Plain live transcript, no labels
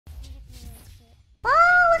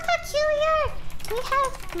peculiar! We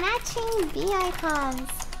have matching bee icons.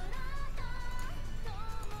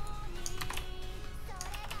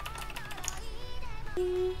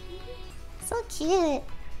 So cute.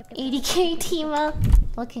 80k Timo.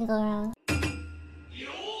 What can go wrong?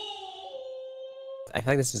 I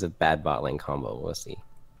feel like this is a bad bot lane combo. We'll see.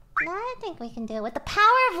 No, I think we can do it with the power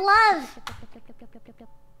of love.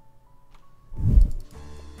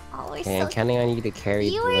 Oh, we're Okay, so I'm counting on you to carry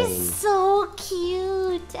the You are lane. so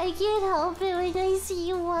cute. I can't help it when I see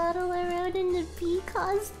you waddle around in the bee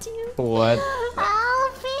costume. What?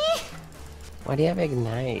 Albee! Why do you have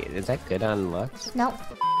Ignite? Is that good on Lux? Nope.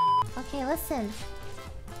 Okay, listen.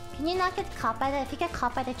 Can you not get caught by that? If you get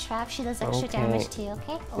caught by the trap, she does extra damage to you,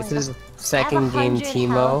 okay? Oh, This is second game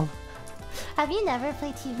Teemo. Have you never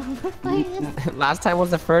played Teemo before? Last time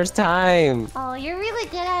was the first time. Oh, you're really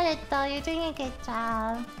good at it though. You're doing a good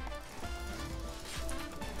job.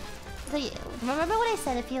 So, remember what I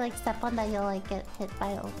said? If you like step on that, you'll like get hit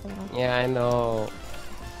by the thing. Yeah, I know.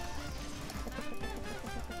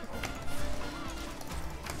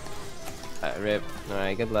 Rip.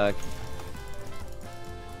 Alright, good luck.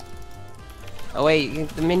 Oh wait,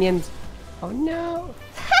 the minions. Oh no.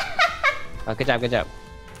 Oh, good job, good job.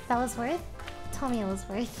 That was worth? Tell me it was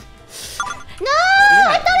worth. No! Yeah.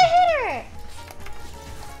 I thought I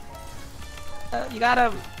hit her! You got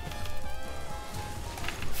him.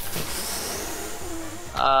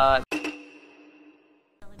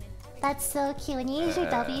 That's so cute. When you use your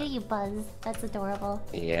W, you buzz. That's adorable.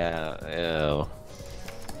 Yeah, ew.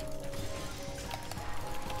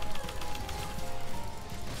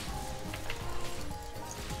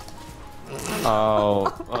 Oh,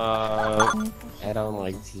 I don't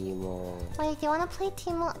like Teemo. Wait, do you want to play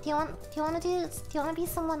Teemo? Do you want to be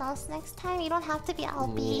someone else next time? You don't have to be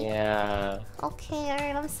Albee. Yeah. Okay,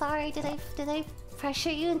 alright. I'm sorry. Did I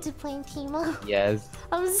pressure you into playing Teemo? Yes.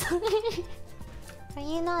 I'm sorry. Are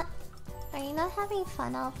you not having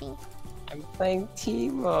fun, Albee? I'm playing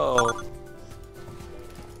Teemo.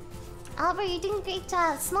 Albert, you're doing a great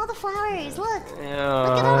job. Smell the flowers. Look. Look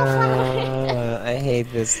at all the flowers. I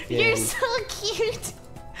hate this game. You're so cute.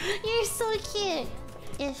 You're so cute.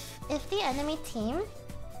 If the enemy team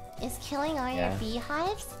is killing all your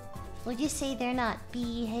beehives, would you say they're not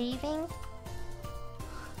behaving?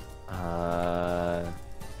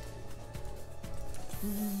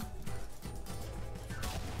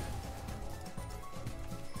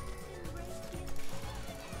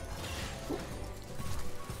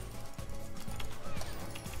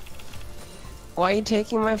 Why are you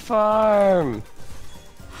taking my farm?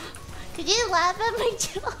 Could you laugh at my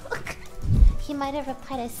joke? He might have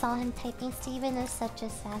replied, I saw him typing. Steven is such a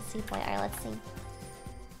sassy boy. Alright, let's see.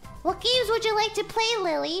 What games would you like to play,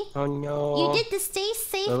 Lily? Oh no. You did the Stay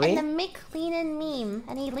Safe Lily? and the Mick Cleanin' meme.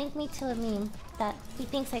 And he linked me to a meme that he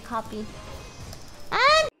thinks I copied.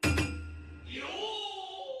 And...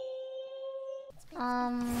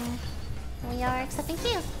 we are accepting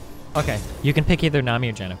queues. Okay, you can pick either Nami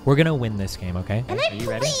or Jenna. We're gonna win this game, okay? And Are you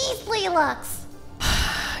ready? please play Lux!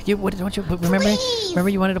 Don't you remember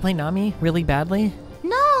you wanted to play Nami really badly?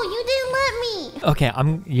 No, you didn't let me! Okay,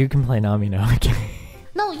 you can play Nami now, okay?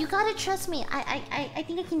 No, you gotta trust me. I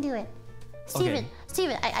think I can do it. Steven,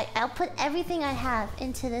 I'll put everything I have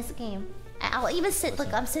into this game. I'll even sit.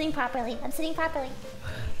 Look, I'm sitting properly. Look, sitting properly.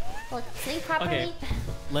 Okay,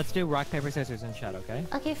 let's do rock, paper, scissors, and shot, okay?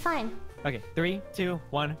 Okay, fine. Okay, 3, 2,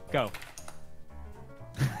 1, go.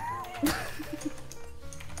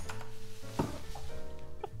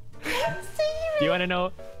 Do you want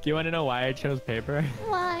to know why I chose paper?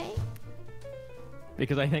 Why?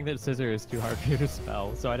 Because I think that scissor is too hard for you to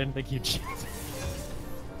spell, so I didn't think you'd choose it.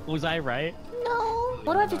 Was I right? No.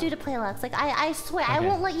 What do I have to do to play Lux? Like, I swear, I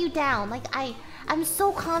won't let you down. Like, I'm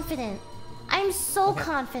so confident. I'm so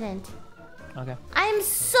confident. Okay. I'm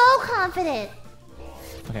so confident.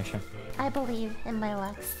 Okay, sure. I believe in my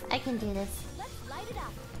Lux. I can do this.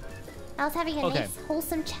 I was having a nice,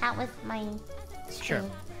 wholesome chat with my stream. Sure.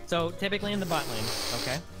 So, typically in the bot lane,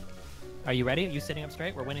 okay? Are you ready? Are you sitting up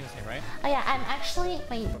straight? We're winning this game, right? Oh yeah, I'm actually...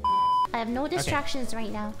 Wait. I have no distractions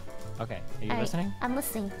right now. Okay. Are you listening? I'm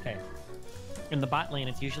listening. Okay. In the bot lane,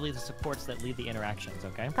 it's usually the supports that lead the interactions,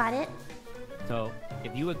 okay? Got it. So,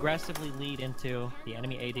 if you aggressively lead into the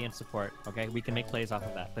enemy AD and support, okay, we can make plays off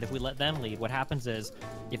of that. But if we let them lead, what happens is,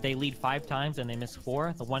 if they lead 5 times and they miss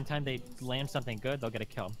 4, the one time they land something good, they'll get a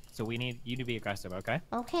kill. So we need you to be aggressive, okay?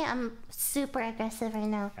 Okay, I'm super aggressive right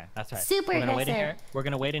now. Okay, that's right. Super aggressive. We're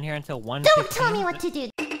gonna wait in here until 1:15. Don't tell me what to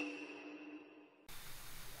do!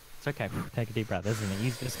 It's okay. Take a deep breath. This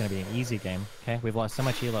is gonna be an easy game, okay? We've lost so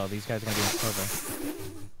much elo. These guys are gonna be in clover.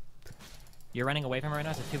 You're running away from him right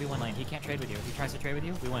now. It's a 2v1 lane. He can't trade with you. If he tries to trade with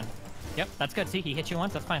you, we win. Yep, that's good. See, he hit you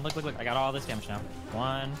once. That's fine. Look, look, look. I got all this damage now.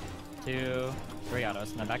 1, 2, 3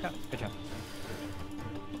 autos. Now back up. Good job.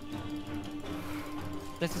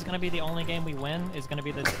 This is gonna be the only game we win. Is gonna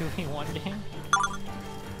be the 2v1 game.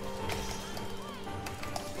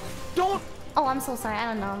 Don't! Oh, I'm so sorry. I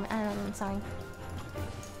don't know. I'm sorry.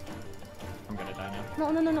 I'm gonna die now.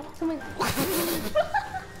 No, no, no, no. Oh my god.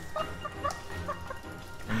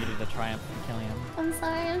 I'm gonna do the triumph and killing him. I'm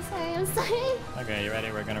sorry. I'm sorry. I'm sorry. Okay, you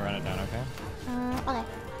ready? We're gonna run it down, okay? Okay.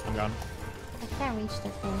 I'm gone. I can't reach the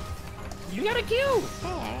thing. You got a Q! Hey,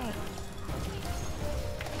 alright.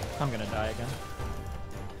 I'm gonna die again.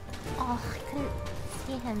 Oh, I couldn't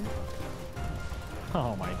see him.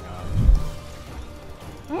 Oh my god.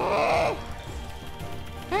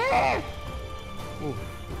 Ooh.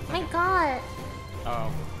 My god.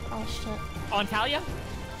 Oh. Oh shit. On Talia?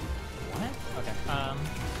 What? Okay.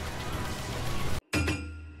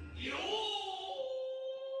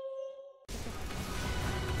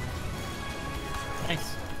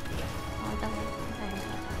 Nice. Oh, don't worry.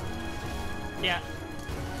 Yeah.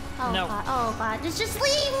 Oh No. god. Oh god. Just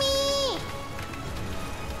leave me!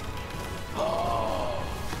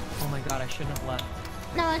 Oh my god, I shouldn't have left.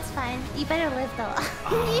 No, it's fine. You better live though.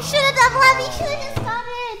 You should have done left. You should have just got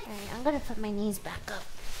it. Alright, I'm gonna put my knees back up.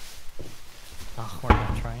 Oh, we're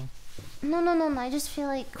not trying. No, no, no, no. I just feel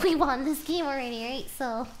like we won this game already, right?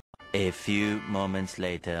 So. A few moments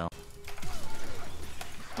later.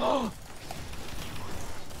 Are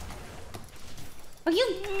you?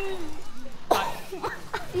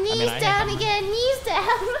 Knees down again. Knees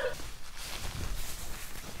down.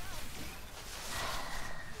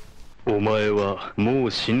 お前はも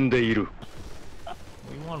う死んでいる。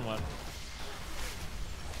 We won one.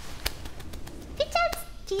 Good job,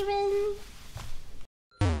 Steven.